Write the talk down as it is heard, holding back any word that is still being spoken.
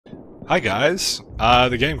Hi guys.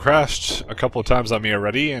 The game crashed a couple of times on me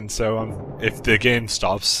already, and so if the game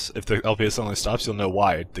stops, if the LPS only stops, you'll know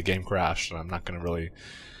why the game crashed, and I'm not going to really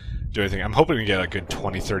do anything. I'm hoping to get a good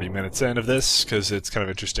 20-30 minutes in of this, because it's kind of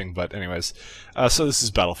interesting, but anyways. So this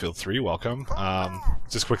is Battlefield 3, welcome.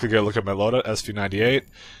 Just quickly go look at my loadout, SV98.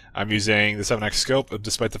 I'm using the 7x scope,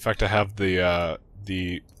 despite the fact I have the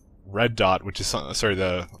red dot, which is, sorry,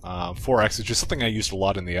 the 4x, which is something I used a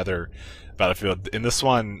lot in the other Battlefield. In this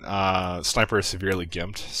one, sniper is severely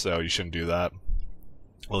gimped, so you shouldn't do that.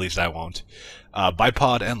 Well, at least I won't.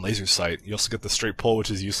 Bipod and laser sight. You also get the straight pull, which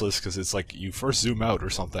is useless because it's like you first zoom out or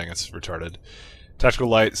something. It's retarded. Tactical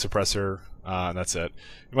light, suppressor, and that's it.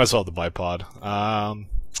 You might as well have the bipod.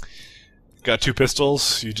 Got two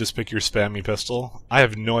pistols. You just pick your spammy pistol. I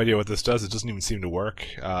have no idea what this does. It doesn't even seem to work.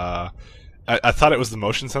 I thought it was the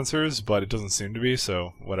motion sensors, but it doesn't seem to be,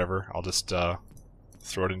 so whatever. I'll just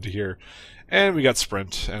throw it into here. And we got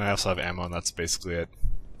sprint, and I also have ammo, and that's basically it.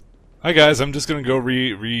 Hi guys, I'm just gonna go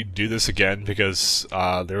redo this again because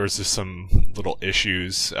there was just some little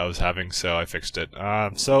issues I was having, so I fixed it.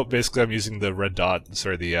 So basically I'm using the red dot,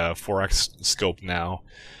 sorry, the 4x scope now,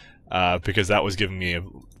 because that was giving me a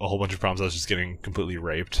whole bunch of problems. I was just getting completely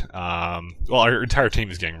raped. Well, our entire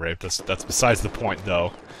team is getting raped. That's besides the point,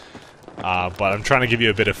 though. But I'm trying to give you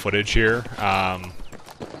a bit of footage here.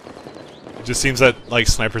 It just seems that like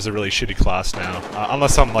sniper's a really shitty class now,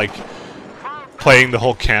 unless I'm like playing the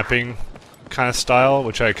whole camping kind of style,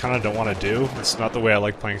 which I kind of don't want to do. It's not the way I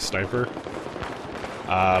like playing sniper.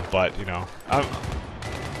 But you know,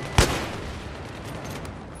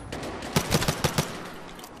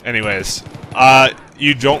 anyways,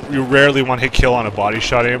 you rarely want to hit kill on a body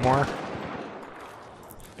shot anymore.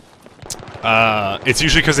 It's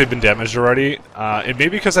usually because they've been damaged already. It may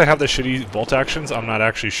be because I have the shitty bolt actions, I'm not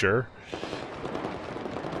actually sure.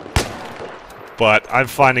 But I'm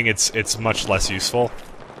finding it's much less useful.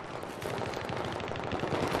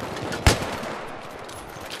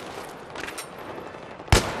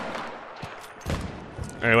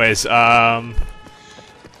 Anyways, I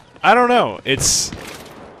don't know. It's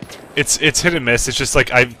hit and miss. It's just like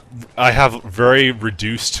I have very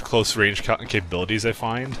reduced close range capabilities, I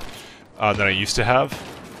find. Than I used to have,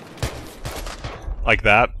 like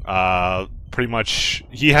that. Pretty much,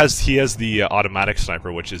 he has the automatic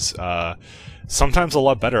sniper, which is sometimes a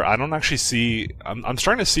lot better. I don't actually see. I'm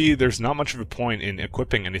starting to see there's not much of a point in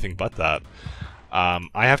equipping anything but that. I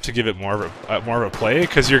have to give it more of a play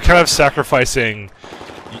because you're kind of sacrificing.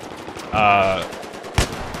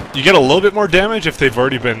 You get a little bit more damage if they've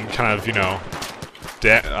already been kind of, you know.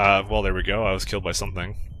 Well, there we go. I was killed by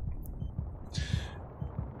something.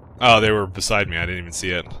 Oh, they were beside me. I didn't even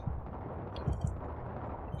see it.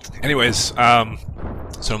 Anyways, so I'm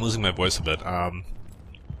losing my voice a bit. I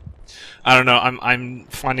don't know. I'm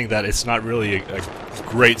finding that it's not really a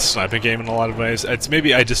great sniping game in a lot of ways. It's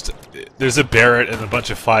maybe there's a Barrett and a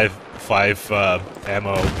bunch of five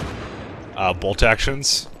ammo bolt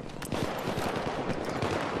actions.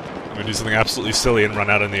 I'm gonna do something absolutely silly and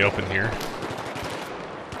run out in the open here.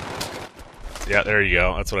 Yeah, there you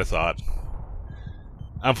go. That's what I thought.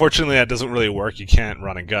 Unfortunately, that doesn't really work. You can't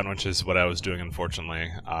run and gun, which is what I was doing, unfortunately.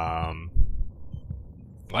 Why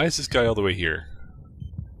is this guy all the way here?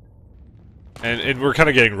 And we're kind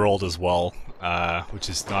of getting rolled as well, which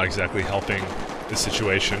is not exactly helping the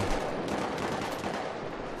situation.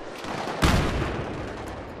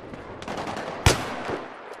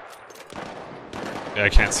 Yeah, I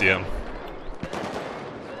can't see him.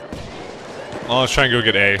 Well, let's try and go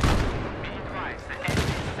get A.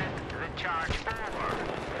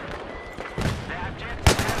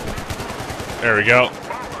 There we go.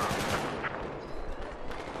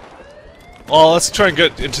 Well, let's try and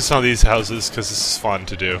get into some of these houses, because this is fun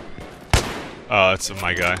to do. Oh, it's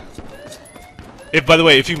my guy. By the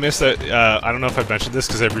way, if you missed that, I don't know if I've mentioned this,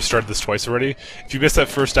 because I've restarted this twice already. If you missed that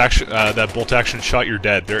first action, that bolt action shot, you're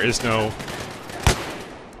dead. There is no...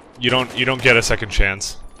 You don't get a second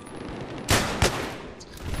chance.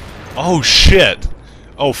 Oh, shit!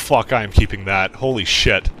 Oh, fuck, I am keeping that. Holy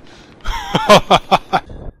shit.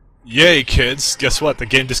 Yay, kids! Guess what? The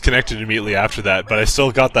game disconnected immediately after that, but I still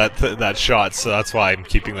got that shot, so that's why I'm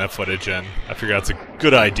keeping that footage in. I figure that's a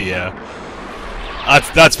good idea.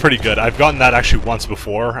 That's pretty good. I've gotten that actually once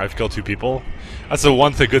before. I've killed two people. That's the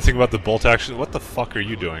one good thing about the bolt action. What the fuck are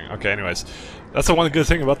you doing? Okay, anyways. That's the one good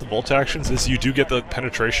thing about the bolt actions is you do get the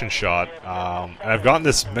penetration shot. And I've gotten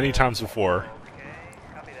this many times before.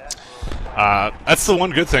 That's the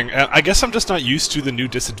one good thing. I guess I'm just not used to the new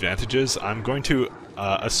disadvantages. I'm going to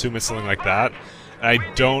assume it's something like that. I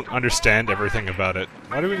don't understand everything about it.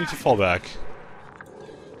 Why do we need to fall back?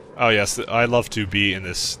 Oh yes, I love to be in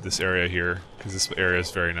this area here, because this area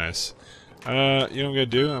is very nice. You know what I'm gonna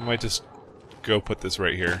do? I might just go put this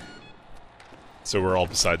right here. So we're all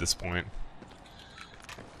beside this point.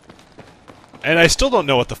 And I still don't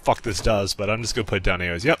know what the fuck this does, but I'm just gonna put it down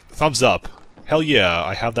anyways. Yep, thumbs up. Hell yeah,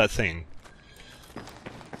 I have that thing.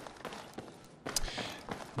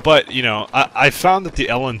 But, you know, I found that the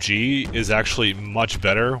LMG is actually much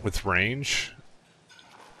better with range.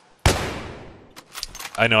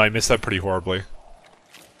 I know, I missed that pretty horribly.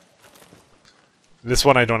 This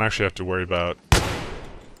one I don't actually have to worry about.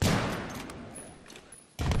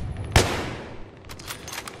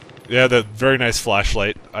 Yeah, the very nice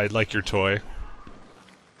flashlight. I like your toy.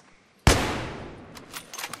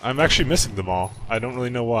 I'm actually missing them all. I don't really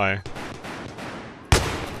know why.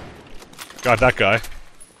 God, that guy.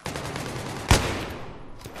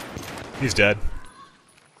 He's dead.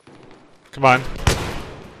 Come on.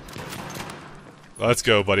 Let's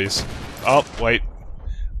go, buddies. Oh, wait.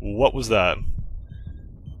 What was that?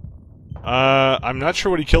 I'm not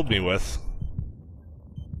sure what he killed me with.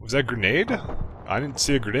 Was that a grenade? I didn't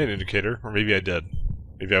see a grenade indicator. Or maybe I did.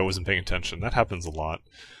 Maybe I wasn't paying attention. That happens a lot.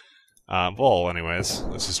 Well, anyways,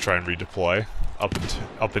 let's just try and redeploy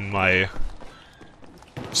up in my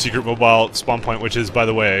secret mobile spawn point, which is, by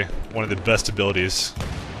the way, one of the best abilities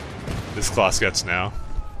this class gets now.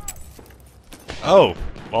 Oh,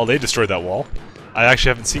 well, they destroyed that wall. I actually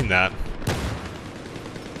haven't seen that.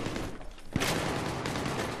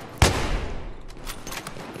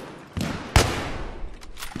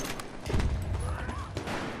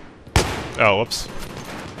 Oh, whoops.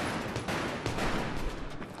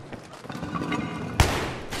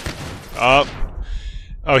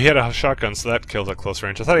 Oh, he had a shotgun, so that kills at close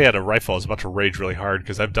range. I thought he had a rifle. I was about to rage really hard,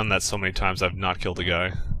 because I've done that so many times I've not killed a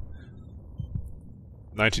guy.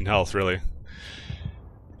 19 health, really.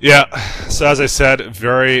 Yeah, so as I said,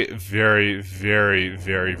 very, very, very,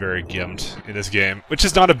 very, very gimped in this game, which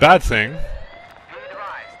is not a bad thing.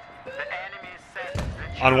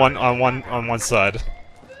 On one side.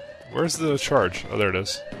 Where's the charge? Oh, there it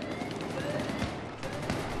is.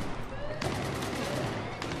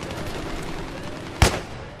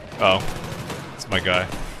 Oh, it's my guy.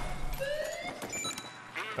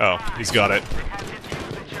 Oh, he's got it.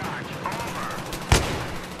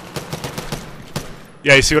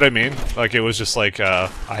 Yeah, you see what I mean? Like, it was just like, I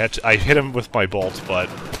hit him with my bolt, but...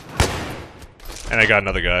 And I got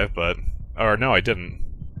another guy, but... Or, no, I didn't.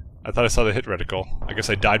 I thought I saw the hit reticle. I guess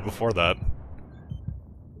I died before that.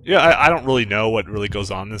 Yeah, I don't really know what really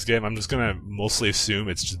goes on in this game. I'm just gonna mostly assume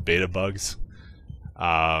it's just beta bugs.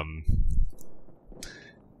 A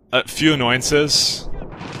few annoyances.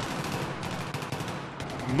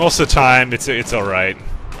 Most of the time, it's alright.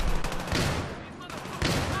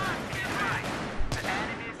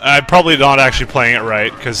 I'm probably not actually playing it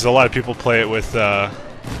right, because a lot of people play it with,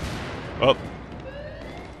 oh.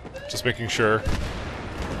 Just making sure.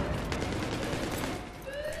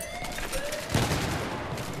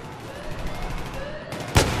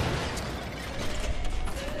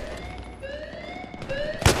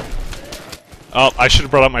 Oh, I should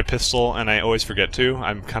have brought out my pistol, and I always forget to.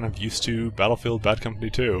 I'm kind of used to Battlefield Bad Company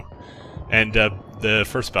 2. And, the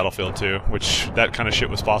first Battlefield 2, which that kind of shit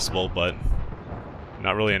was possible, but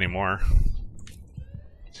not really anymore.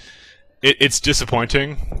 It's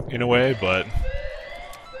disappointing, in a way, but...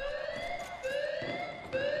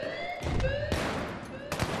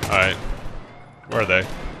 Alright. Where are they?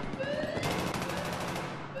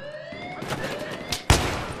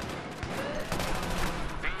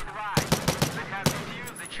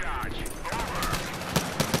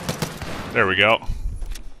 There we go.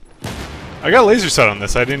 I got a laser sight on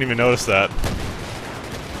this, I didn't even notice that.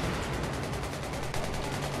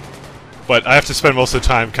 But I have to spend most of the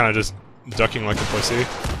time kind of just ducking like a pussy.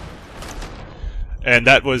 And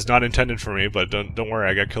that was not intended for me, but don't worry,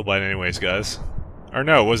 I got killed by it anyways, guys. Or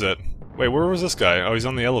no, was it? Wait, where was this guy? Oh, he's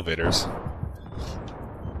on the elevators.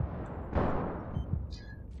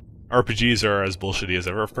 RPGs are as bullshitty as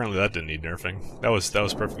ever. Apparently that didn't need nerfing. That was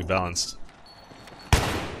perfectly balanced.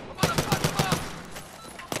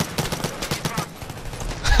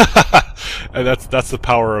 And that's the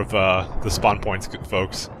power of the spawn points,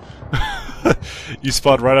 folks. You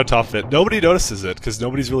spawn right on top of it. Nobody notices it because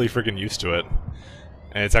nobody's really freaking used to it,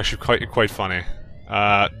 and it's actually quite funny.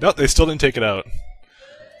 No, they still didn't take it out.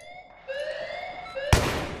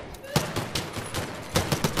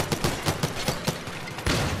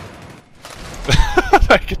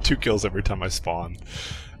 I get 2 kills every time I spawn.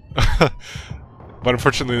 But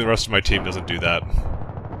unfortunately the rest of my team doesn't do that.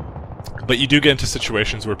 But you do get into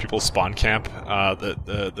situations where people spawn camp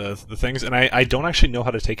the things, and I don't actually know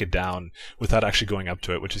how to take it down without actually going up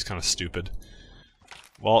to it, which is kind of stupid.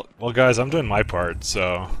 Well, guys, I'm doing my part,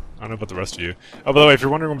 so I don't know about the rest of you. Oh, by the way, if you're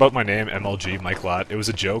wondering about my name, MLG, Mike Latt, it was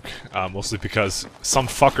a joke, mostly because some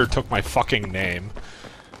fucker took my fucking name,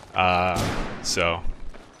 so,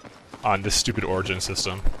 on this stupid origin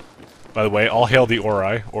system. By the way, all hail the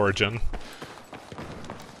Ori, origin.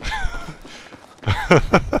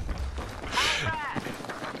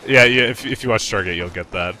 Yeah, if you watch Stargate, you'll get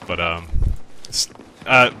that, but,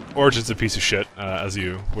 Origin's a piece of shit, as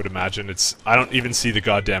you would imagine. I don't even see the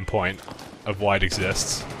goddamn point of why it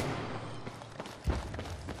exists.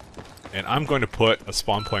 And I'm going to put a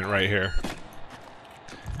spawn point right here.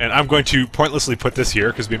 And I'm going to pointlessly put this here,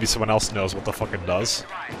 because maybe someone else knows what the fuck it does.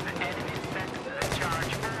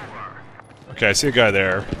 Okay, I see a guy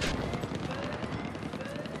there.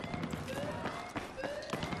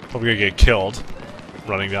 Probably gonna get killed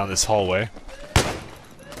running down this hallway.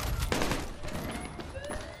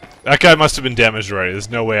 That guy must have been damaged already. There's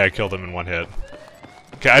no way I killed him in one hit.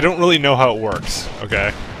 Okay, I don't really know how it works,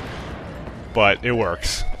 okay? But it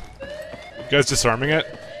works. You guys disarming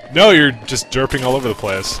it? No, you're just derping all over the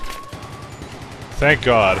place. Thank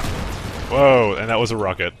God. Whoa, and that was a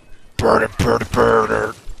rocket. Burn it, burn it, burn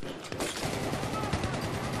it!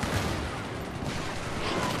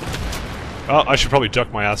 Oh, I should probably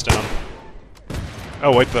duck my ass down.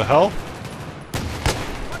 Oh, wait, the hell?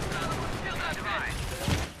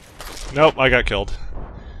 Nope, I got killed.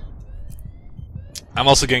 I'm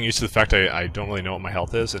also getting used to the fact I don't really know what my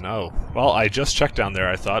health is, and oh, well, I just checked down there,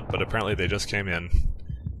 I thought, but apparently they just came in.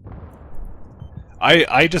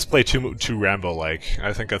 I just play too Rambo-like.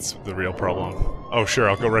 I think that's the real problem. Oh, sure,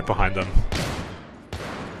 I'll go right behind them.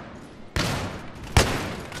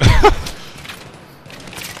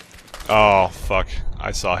 Oh, fuck.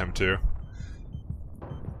 I saw him too.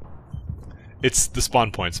 It's the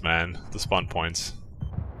spawn points, man. The spawn points.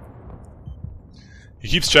 He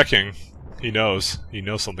keeps checking. He knows. He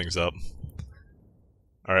knows something's up.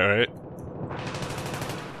 Alright, alright.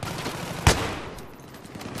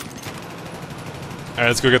 Alright,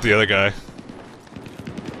 let's go get the other guy.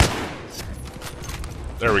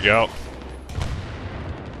 There we go.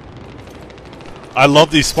 I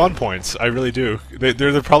love these spawn points. I really do.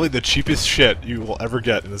 They're probably the cheapest shit you will ever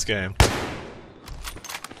get in this game.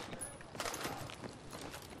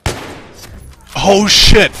 Oh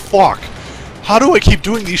shit! Fuck! How do I keep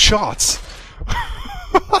doing these shots?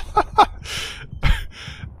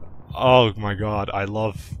 Oh my god, I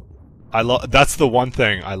love... That's the one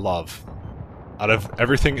thing I love. Out of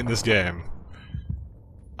everything in this game,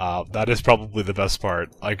 that is probably the best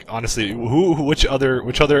part. Like, honestly, which other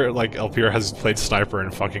like LPR has played sniper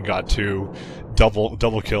and fucking got two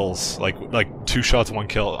double kills? Like 2 shots, 1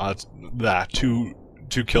 kill. Two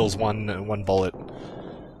kills, one bullet.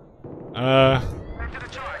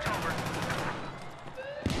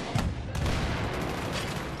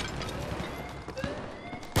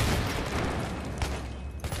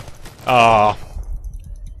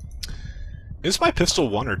 Is my pistol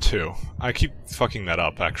 1 or 2? I keep fucking that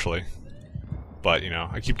up, actually. But, you know,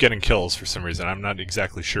 I keep getting kills for some reason. I'm not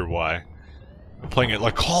exactly sure why. I'm playing it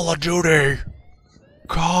like Call of Duty!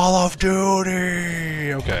 Call of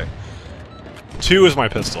Duty! Okay. 2 is my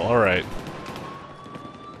pistol, alright.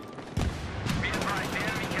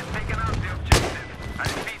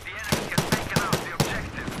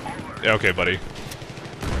 Yeah, okay, buddy.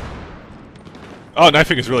 Oh,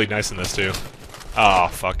 knifing is really nice in this, too. Oh,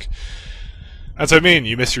 fuck. That's what I mean,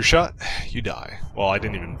 you miss your shot, you die. Well, I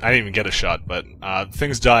didn't even get a shot, but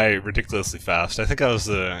things die ridiculously fast. I think it was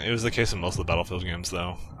the case in most of the Battlefield games,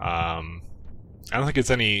 though. I don't think it's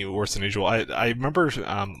any worse than usual. I remember,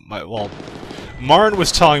 Marn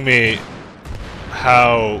was telling me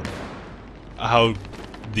how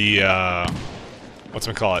the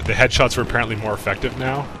whatchamacallit, the headshots were apparently more effective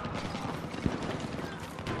now.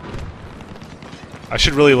 I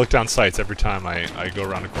should really look down sights every time I go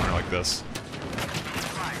around a corner like this.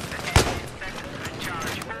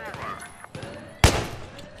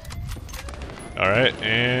 Alright,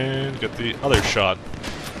 and get the other shot.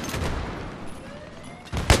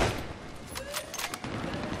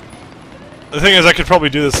 The thing is, I could probably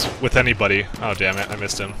do this with anybody. Oh, damn it, I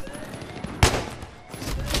missed him.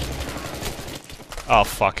 Oh,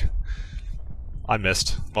 fuck. I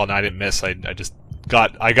missed. Well, no, I didn't miss. I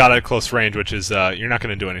got at close range, which is, you're not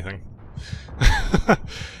gonna do anything.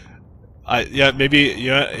 Yeah, maybe,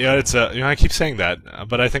 yeah, it's, I keep saying that,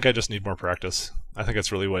 but I think I just need more practice. I think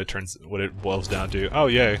that's really what it boils down to. Oh,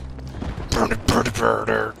 yay. Burn it, burn it, burn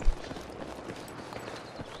it.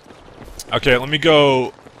 Okay, let me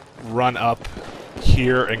go run up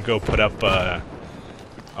here and go put up a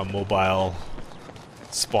mobile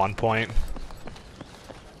spawn point.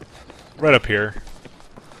 Right up here.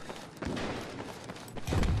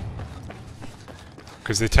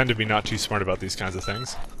 Because they tend to be not too smart about these kinds of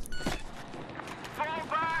things. Fall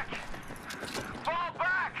back! Fall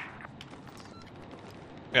back!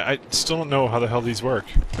 Yeah, I still don't know how the hell these work.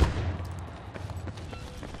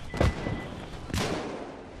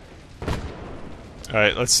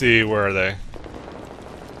 Alright, let's see, where are they?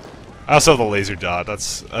 I also have the laser dot.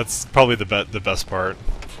 That's probably the best part.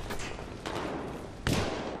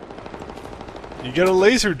 You get a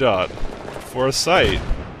laser dot for a sight.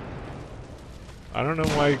 I don't know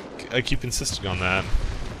why I keep insisting on that.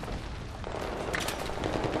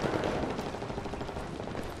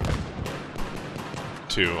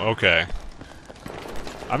 Two, okay.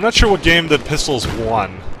 I'm not sure what game the pistols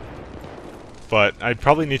won, but I'd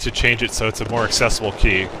probably need to change it so it's a more accessible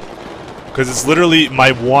key. Because it's literally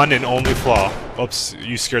my one and only flaw. Oops,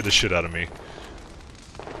 you scared the shit out of me.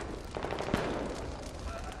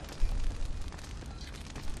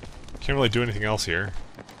 Can't really do anything else here.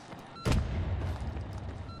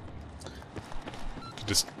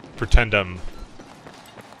 Just pretend I'm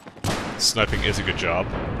sniping is a good job,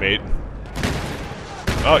 mate.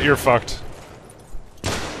 Oh, you're fucked.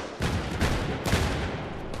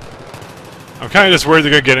 I'm kind of just worried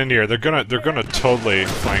they're gonna get in here. They're gonna totally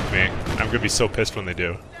flank me. I'm gonna be so pissed when they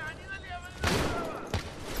do.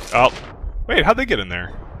 Oh, wait, how'd they get in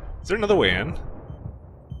there? Is there another way in?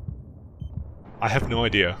 I have no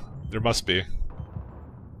idea. There must be.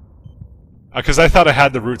 Because I thought I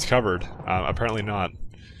had the routes covered. Apparently not.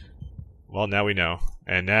 Well, now we know.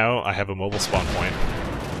 And now I have a mobile spawn point.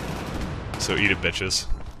 So eat it, bitches.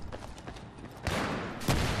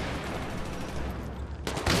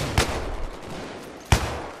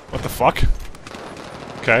 What the fuck?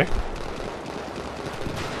 Okay.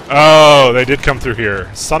 Oh, they did come through here.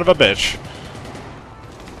 Son of a bitch.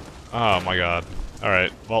 Oh my god.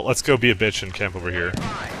 Alright, well, let's go be a bitch and camp over here.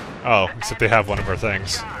 Oh, except they have one of our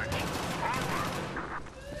things.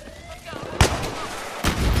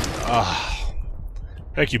 Ah.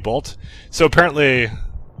 Thank you, Bolt. So apparently...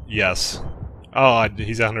 Yes. Oh,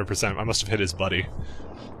 he's 100%. I must have hit his buddy.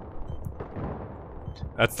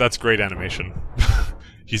 That's great animation.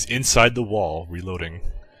 He's inside the wall, reloading.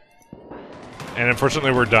 And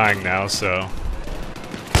unfortunately we're dying now, so...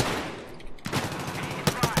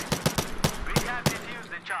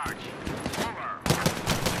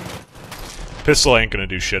 Pistol ain't gonna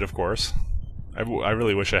do shit, of course. I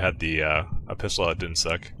really wish I had the, a pistol that didn't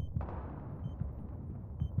suck.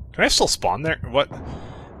 Can I still spawn there? What?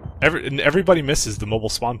 Everybody misses the mobile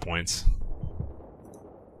spawn points.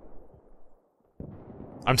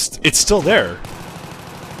 It's still there.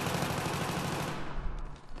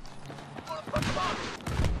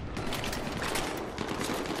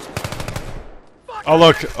 Oh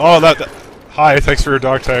look! Oh that. Hi, thanks for your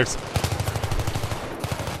dog tags.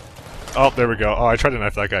 Oh, there we go. Oh, I tried to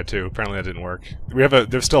knife that guy too. Apparently that didn't work.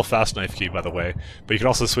 There's still a fast knife key, by the way, but you can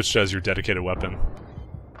also switch to as your dedicated weapon.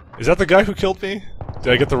 Is that the guy who killed me?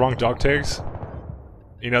 Did I get the wrong dog tags?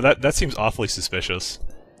 You know, that seems awfully suspicious.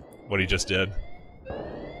 What he just did.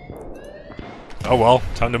 Oh well,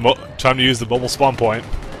 time to use the mobile spawn point.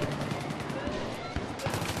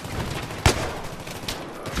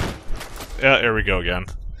 Yeah, there we go again.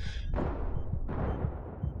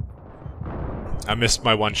 I missed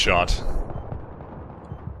my one shot.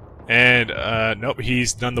 And, nope,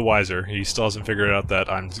 he's none the wiser. He still hasn't figured out that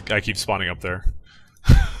I keep spawning up there.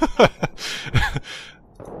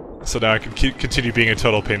 So now I can continue being a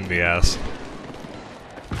total pain in the ass.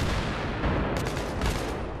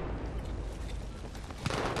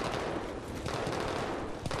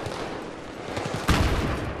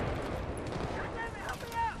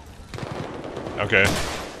 Okay.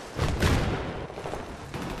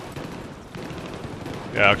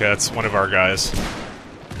 Yeah, okay, that's one of our guys.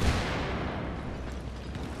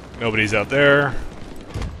 Nobody's out there.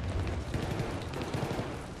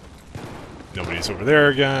 Nobody's over there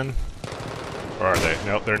again. Or are they?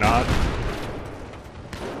 Nope, they're not.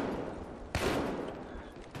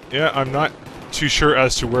 Yeah, I'm not too sure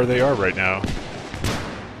as to where they are right now.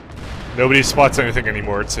 Nobody spots anything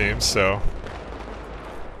anymore, it seems, so...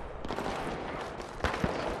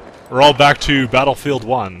 We're all back to Battlefield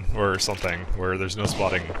 1, or something, where there's no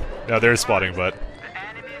spotting. No, there's spotting, but...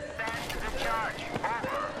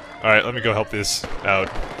 Alright, let me go help this out,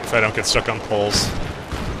 if I don't get stuck on poles.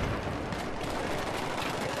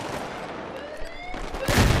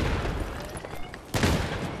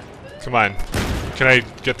 Come on. Can I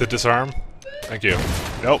get the disarm? Thank you.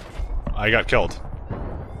 Nope. I got killed.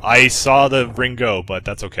 I saw the ring go, but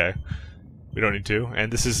that's okay. We don't need to.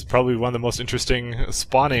 And this is probably one of the most interesting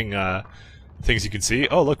spawning things you can see.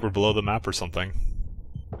 Oh, look, we're below the map or something.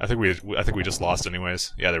 I think we just lost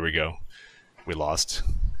anyways. Yeah, there we go. We lost.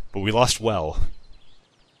 But we lost well.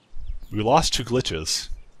 We lost to glitches.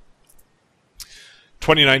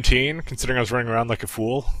 2019, considering I was running around like a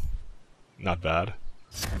fool. Not bad.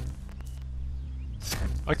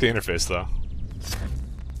 I like the interface, though.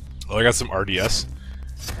 Oh, I got some RDS.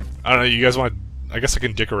 I don't know, you guys want to... I guess I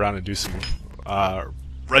can dick around and do some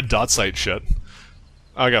red dot sight shit.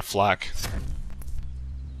 Oh, I got flak.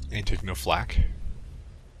 Ain't taking no flak.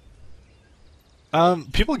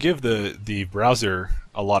 People give the browser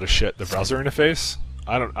a lot of shit, the browser interface.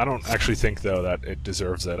 I don't actually think, though, that it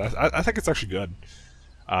deserves it. I think it's actually good.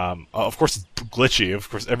 Of course it's glitchy. Of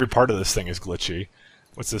course every part of this thing is glitchy.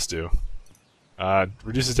 What's this do?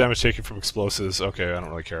 Reduces damage taken from explosives. Okay, I don't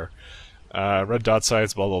really care. Red dot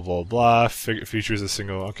sights, blah blah blah blah. Features a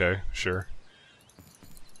single. Okay, sure.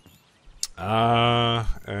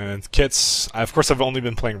 And kits. Of course, I've only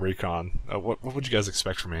been playing Recon. What would you guys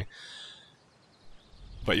expect from me?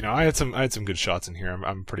 But you know, I had some good shots in here.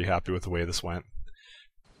 I'm pretty happy with the way this went.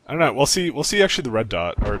 I don't know. We'll see. We'll see. Actually, the red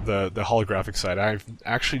dot or the holographic side. I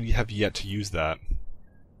actually have yet to use that.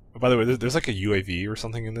 Oh, by the way, there's like a UAV or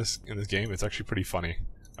something in this game. It's actually pretty funny.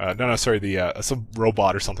 No, sorry. Some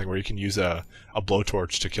robot or something where you can use a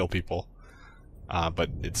blowtorch to kill people. But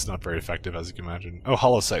it's not very effective, as you can imagine. Oh,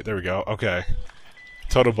 hollow sight. There we go. Okay.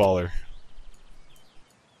 Total baller.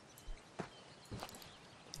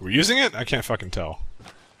 We're using it? I can't fucking tell.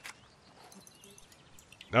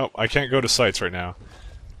 Nope, I can't go to sites right now.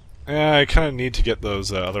 Yeah, I kind of need to get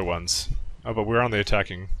those other ones. Oh, but we're on the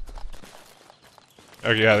attacking.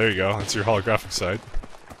 Okay, yeah, there you go. That's your holographic sight.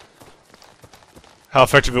 How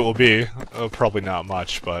effective it will be? Oh, probably not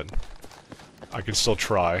much, but I can still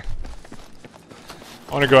try.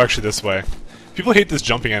 I want to go actually this way. People hate this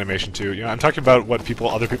jumping animation too. You know, I'm talking about what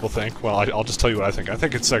other people think. Well, I'll just tell you what I think. I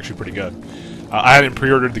think it's actually pretty good. I hadn't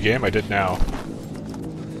pre-ordered the game. I did now.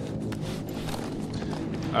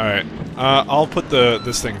 Alright, I'll put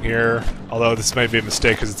this thing here, although this may be a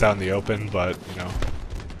mistake because it's out in the open, but, you know.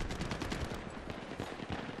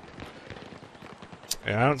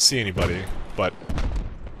 And I don't see anybody, but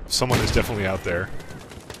someone is definitely out there.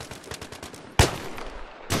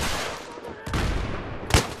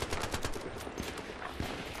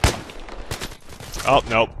 Oh,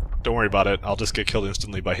 nope. Don't worry about it. I'll just get killed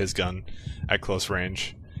instantly by his gun at close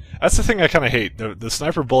range. That's the thing I kind of hate. The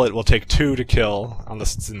sniper bullet will take 2 to kill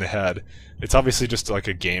unless it's in the head. It's obviously just like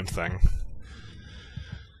a game thing.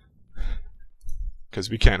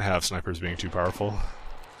 Because we can't have snipers being too powerful.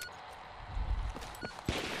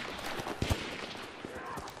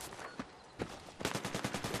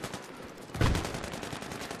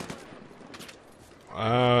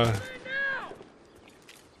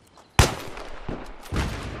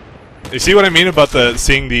 You see what I mean about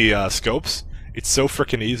seeing the scopes? It's so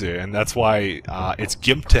freaking easy, and that's why it's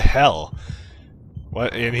gimped to hell.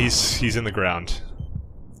 What? And he's in the ground.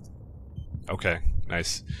 Okay,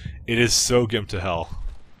 nice. It is so gimped to hell.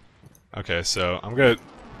 Okay, so I'm gonna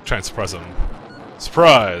try and surprise him.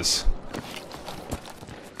 Surprise!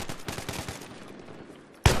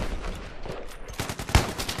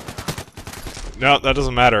 No, that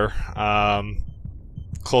doesn't matter.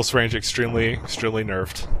 Close range, extremely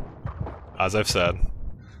nerfed, as I've said.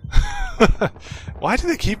 Why do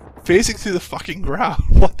they keep phasing through the fucking ground?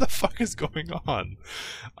 What the fuck is going on?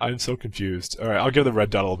 I'm so confused. Alright, I'll give the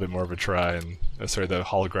red dot a little bit more of a try, and... sorry, the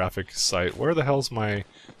holographic sight. Where the hell's my...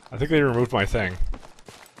 I think they removed my thing.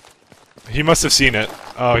 He must have seen it.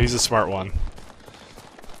 Oh, he's a smart one.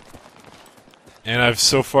 And I've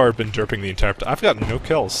so far been derping the entire... I've gotten no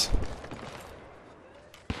kills.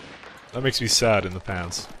 That makes me sad in the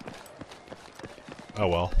pants. Oh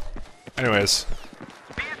well. Anyways.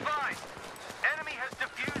 Be advised, enemy has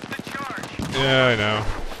defused the charge. Yeah, I know.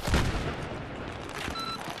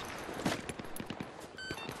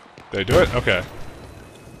 Did I do it? Okay.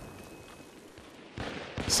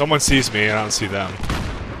 Someone sees me and I don't see them.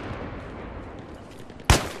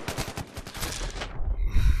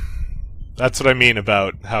 That's what I mean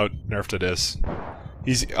about how nerfed it is.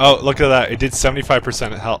 Oh, look at that. It did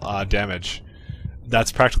 75% health, damage.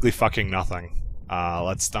 That's practically fucking nothing.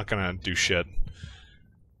 That's not gonna do shit.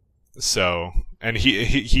 So, and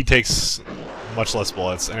he takes much less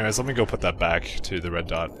bullets. Anyways, let me go put that back to the red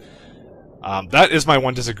dot. That is my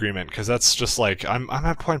one disagreement, because that's just like, I'm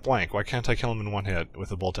at point blank. Why can't I kill him in one hit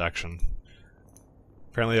with a bolt action?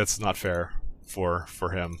 Apparently that's not fair for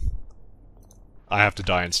him. I have to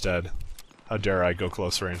die instead. How dare I go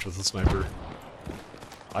close range with a sniper?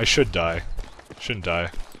 I should die. Shouldn't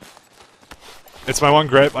die. It's my one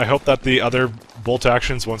gripe. I hope that the other bolt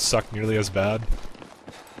actions won't suck nearly as bad.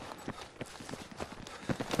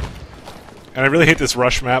 And I really hate this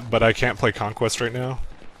rush map, but I can't play Conquest right now.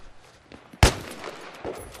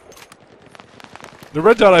 The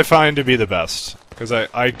red dot I find to be the best, because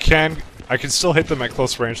I can still hit them at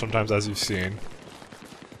close range sometimes, as you've seen.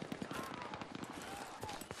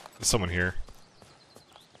 There's someone here.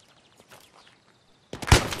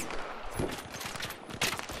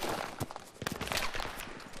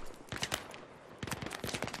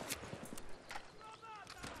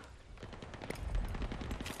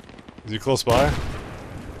 Is he close by?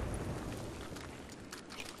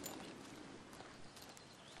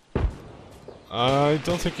 I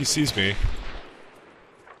don't think he sees me.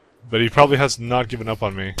 But he probably has not given up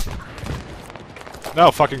on me. No,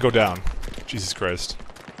 fucking go down. Jesus Christ.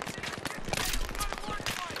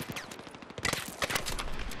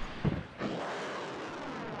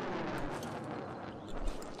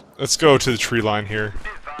 Let's go to the tree line here.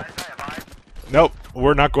 Nope,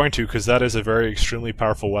 we're not going to, because that is a very extremely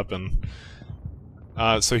powerful weapon.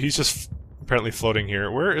 So he's just apparently floating here.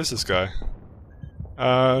 Where is this guy?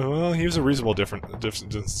 Well, he was a reasonable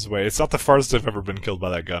distance away. It's not the farthest I've ever been killed by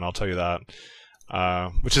that gun, I'll tell you that.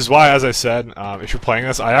 Which is why, as I said, if you're playing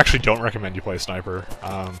this, I actually don't recommend you play sniper.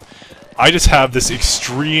 I just have this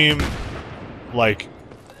extreme, like,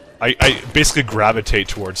 I basically gravitate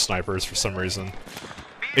towards snipers for some reason.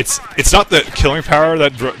 It's not the killing power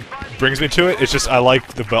that brings me to it, it's just I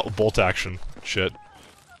like the bolt action shit.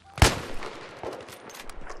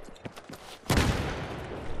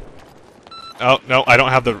 Oh, no, I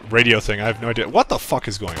don't have the radio thing. I have no idea. What the fuck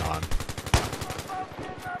is going on?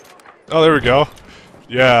 Oh, there we go.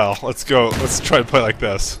 Yeah, let's go. Let's try to play like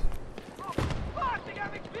this.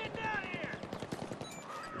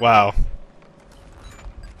 Wow.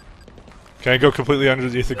 Can I go completely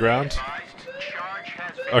underneath the ground?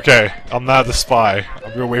 Okay, I'm not the spy.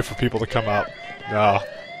 I'm gonna wait for people to come up. No.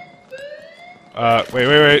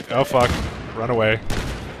 Wait. Oh, fuck. Run away.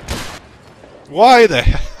 Why the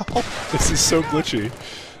hell? This is so glitchy.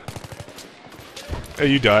 Hey,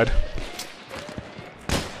 you died.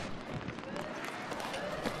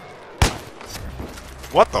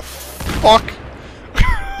 What the fuck?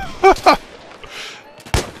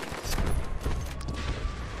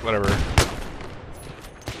 Whatever.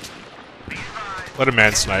 Let a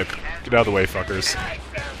man snipe. Get out of the way, fuckers.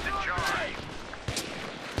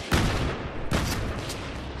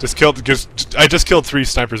 I just killed 3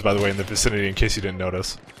 snipers, by the way, in the vicinity, in case you didn't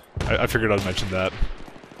notice. I figured I'd mention that.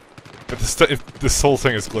 But this whole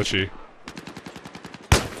thing is glitchy.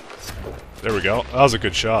 There we go. That was a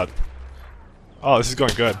good shot. Oh, this is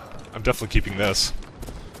going good. I'm definitely keeping this.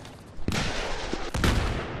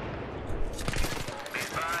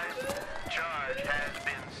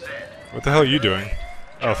 What the hell are you doing?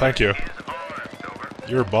 Oh, thank you.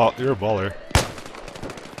 You're a baller.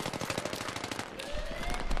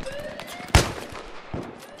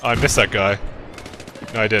 Oh, I missed that guy.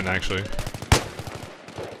 No, I didn't, actually.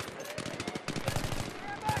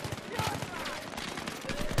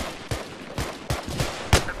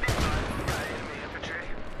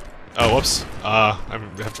 Oh, whoops. I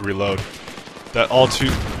have to reload. That all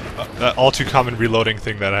too common reloading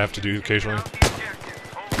thing that I have to do occasionally.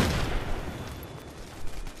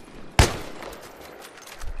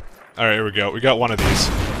 Alright, here we go. We got one of these.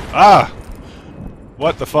 Ah!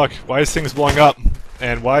 What the fuck? Why is things blowing up?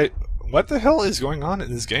 And why... What the hell is going on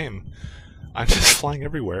in this game? I'm just flying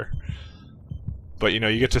everywhere. But, you know,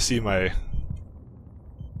 you get to see my...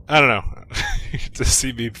 I don't know. You get to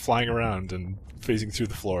see me flying around and phasing through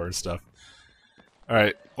the floor and stuff.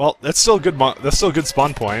 Alright, well, that's still a good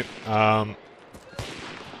spawn point.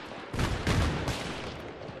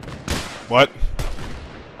 What?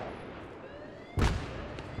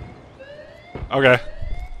 Okay.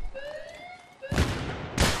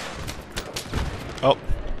 Oh.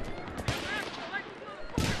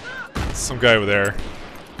 Some guy over there.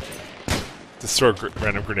 Just throw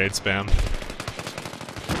random grenade spam.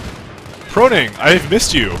 Proning, I've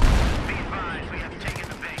missed you.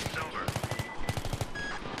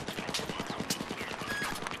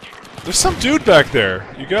 There's some dude back there,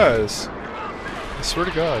 you guys. I swear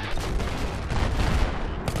to God.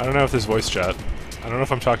 I don't know if there's voice chat. I don't know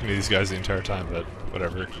if I'm talking to these guys the entire time, but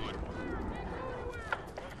whatever.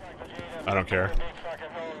 I don't care.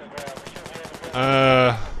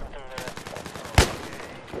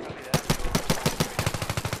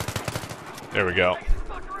 There we go.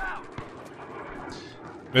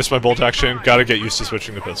 Missed my bolt action. Gotta get used to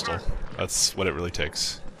switching the pistol. That's what it really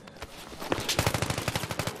takes.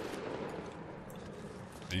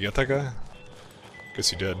 Did you get that guy?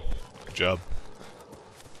 Guess you did. Good job.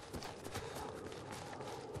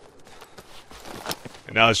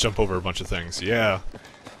 And now let's jump over a bunch of things. Yeah.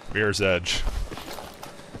 Mirror's Edge.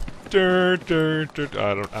 I don't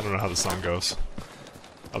know how the song goes.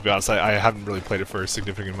 I'll be honest, I haven't really played it for a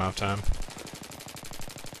significant amount of time.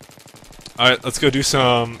 Alright, let's go do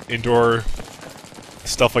some indoor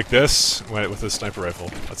stuff like this with a sniper rifle.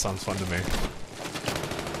 That sounds fun to me.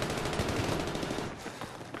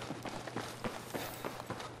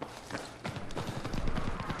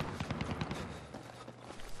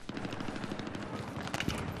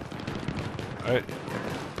 Alright.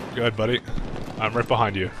 Go ahead, buddy. I'm right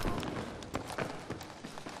behind you.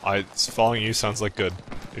 Following you sounds like good.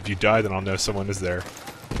 If you die, then I'll know someone is there.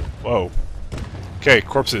 Whoa. Okay,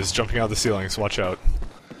 corpses jumping out of the ceilings. Watch out.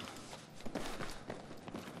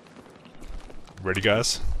 Ready,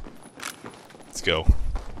 guys? Let's go.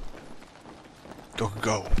 Go, go,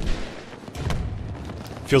 go.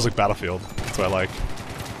 Feels like Battlefield. That's what I like.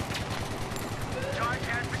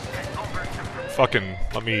 Fucking,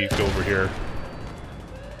 let me go over here.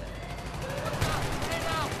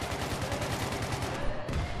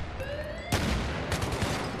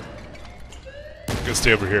 Gonna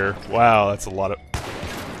stay over here. Wow, that's a lot of...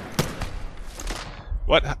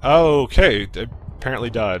 What? Oh, okay. They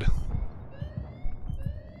apparently died.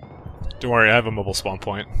 Don't worry, I have a mobile spawn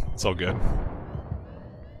point. It's all good.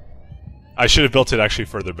 I should have built it actually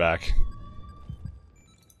further back.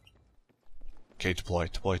 Okay, deploy,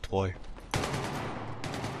 deploy, deploy.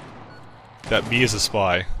 That me is a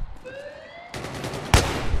spy.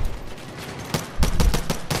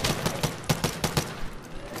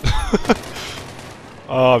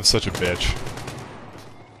 Oh, I'm such a bitch.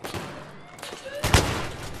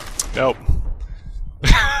 Nope.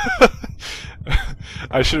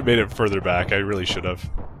 I should have made it further back. I really should have.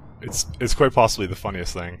 It's quite possibly the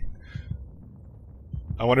funniest thing.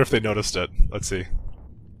 I wonder if they noticed it. Let's see.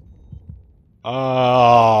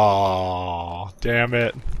 Oh, damn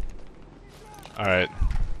it. Alright.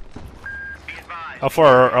 How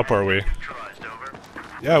far up are we?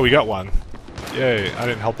 Yeah, we got one. Yay, I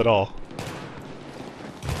didn't help at all.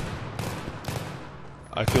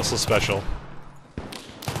 I feel so special.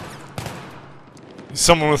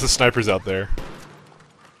 Someone with the snipers out there.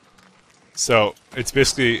 So, it's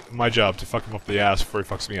basically my job to fuck him up the ass before he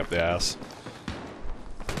fucks me up the ass.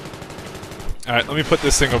 Alright, let me put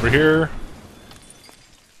this thing over here.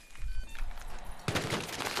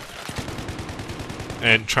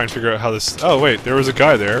 And try and figure out how this... Oh, wait, there was a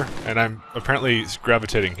guy there, and I'm apparently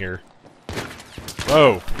gravitating here.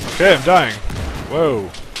 Whoa. Okay, I'm dying.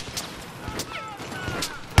 Whoa.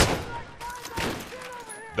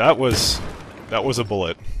 That was a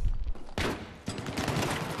bullet.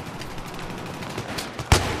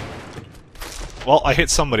 Well, I hit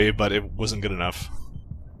somebody, but it wasn't good enough.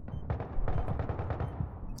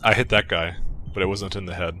 I hit that guy, but it wasn't in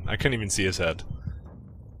the head. I couldn't even see his head.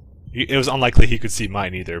 It was unlikely he could see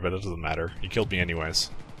mine either, but it doesn't matter. He killed me anyways.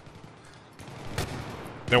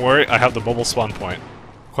 Don't worry, I have the mobile spawn point.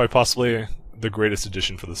 Quite possibly the greatest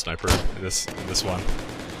addition for the sniper in this one.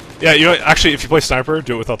 Yeah, you know, actually, if you play sniper,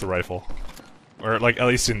 do it without the rifle. Or, like, at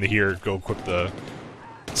least in the here, go equip the...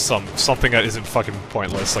 something that isn't fucking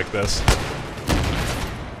pointless like this.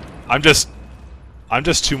 I'm just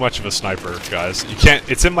too much of a sniper, guys. You can't...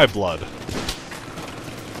 It's in my blood.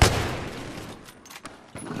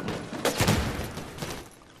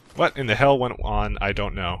 What in the hell went on? I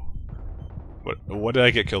don't know. What did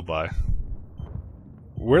I get killed by?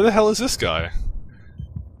 Where the hell is this guy?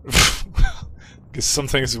 Because some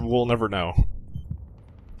things we'll never know.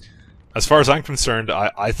 As far as I'm concerned,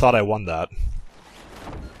 I thought I won that.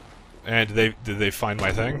 And did they find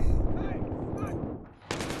my thing?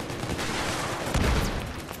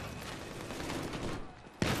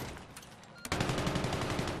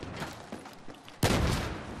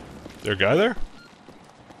 There a guy there?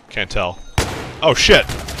 Can't tell. Oh shit!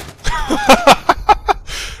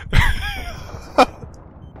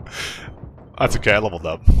 That's okay, I leveled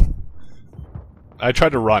up. I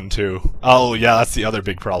tried to run too. Oh yeah, that's the other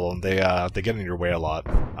big problem. They get in your way a lot.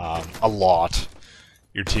 A lot.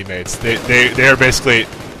 Your teammates. They are basically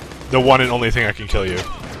the one and only thing that can kill you.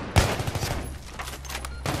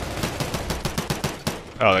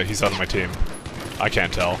 Oh, he's out of my team. I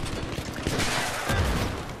can't tell.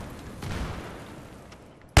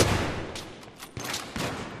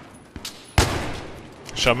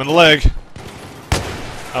 Shove him in the leg.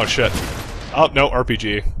 Oh shit. Oh no,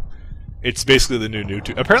 RPG. It's basically the new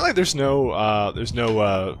tube. Apparently there's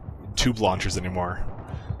no tube launchers anymore.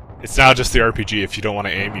 It's now just the RPG. If you don't want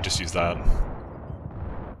to aim, you just use that.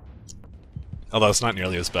 Although it's not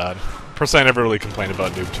nearly as bad. Personally, I never really complained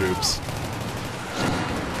about noob tubes.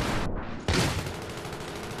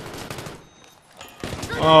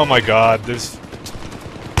 Oh my god, there's...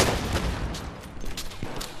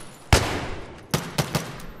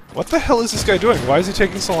 What the hell is this guy doing? Why is he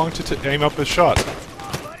taking so long to aim up his shot?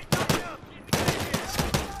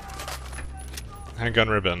 Handgun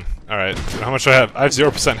ribbon. Alright, how much do I have? I have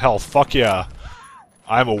 0% health. Fuck yeah.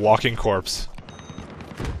 I'm a walking corpse.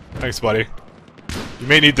 Thanks, buddy. You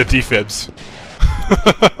may need the defibs.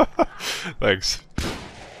 Thanks.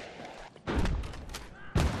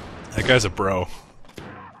 That guy's a bro.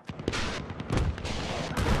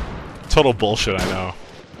 Total bullshit, I know.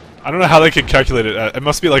 I don't know how they could calculate it. It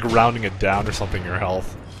must be like rounding it down or something, your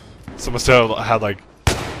health. So must have had like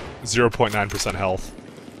 0.9% health.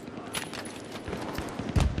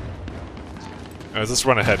 Alright, let's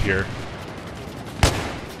run ahead here.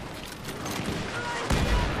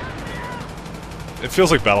 It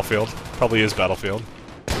feels like Battlefield. Probably is Battlefield.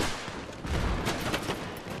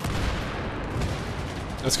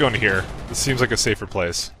 Let's go into here. This seems like a safer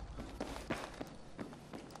place.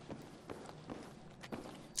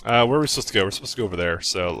 Where are we supposed to go? We're supposed to go over there,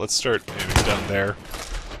 so let's start aiming down there.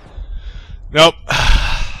 Nope.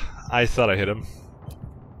 I thought I hit him.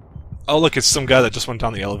 Oh look, it's some guy that just went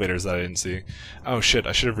down the elevators that I didn't see. Oh shit,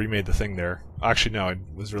 I should have remade the thing there. Actually no, it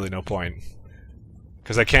was really no point.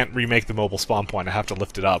 Because I can't remake the mobile spawn point, I have to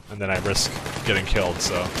lift it up, and then I risk getting killed,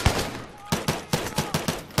 so...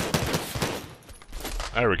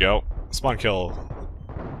 There we go. Spawn kill.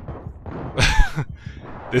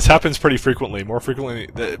 This happens pretty frequently, more frequently...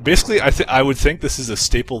 Basically, I would think this is a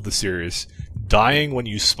staple of the series. Dying when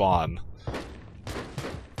you spawn.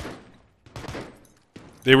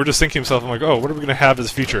 They were just thinking to themselves, I'm like, oh, what are we gonna have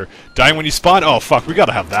as a feature? Dying when you spawn? Oh, fuck, we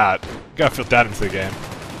gotta have that. We gotta fit that into the game.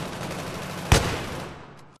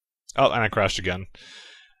 Oh, and I crashed again.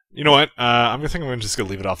 You know what? I'm just gonna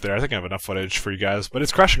leave it off there. I think I have enough footage for you guys, but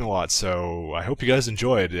it's crashing a lot, so I hope you guys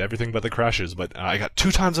enjoyed everything but the crashes. But I got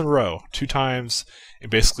 2 times in a row. 2 times in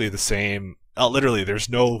basically the same... literally, there's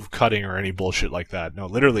no cutting or any bullshit like that. No,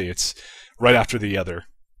 literally, it's right after the other.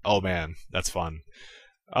 Oh man, that's fun.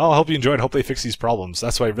 I hope you enjoyed. Hope they fix these problems.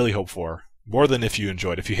 That's what I really hope for. More than if you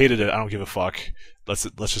enjoyed. If you hated it, I don't give a fuck. Let's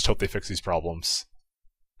just hope they fix these problems.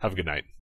 Have a good night.